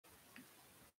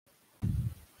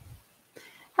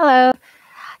Hello.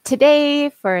 Today,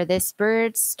 for this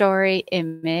bird story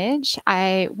image,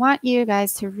 I want you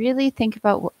guys to really think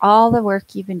about all the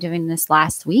work you've been doing this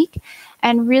last week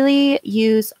and really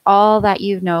use all that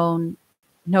you've know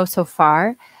so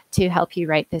far to help you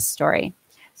write this story.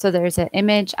 So there's an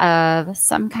image of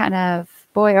some kind of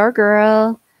boy or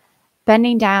girl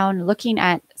bending down, looking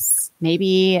at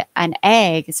maybe an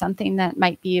egg, something that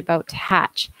might be about to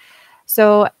hatch.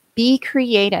 So be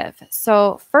creative.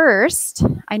 So first,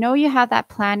 I know you have that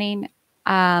planning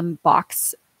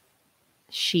box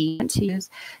sheet to use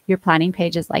your planning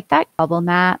pages like that. Bubble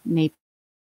map, maybe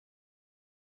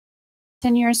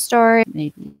in your story,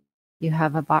 maybe you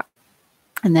have a box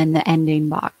and then the ending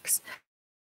box.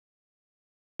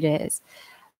 It is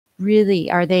really,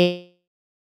 are they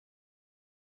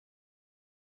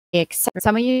accept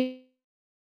some of you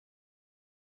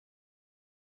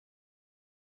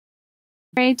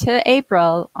to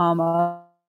April almost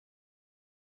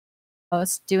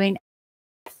doing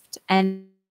and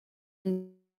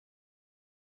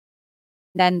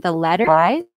then the letter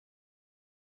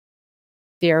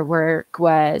your work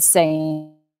was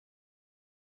saying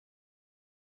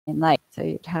like, so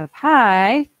you'd have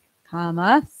hi,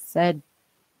 comma, said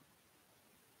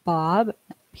Bob,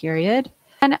 period,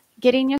 and getting your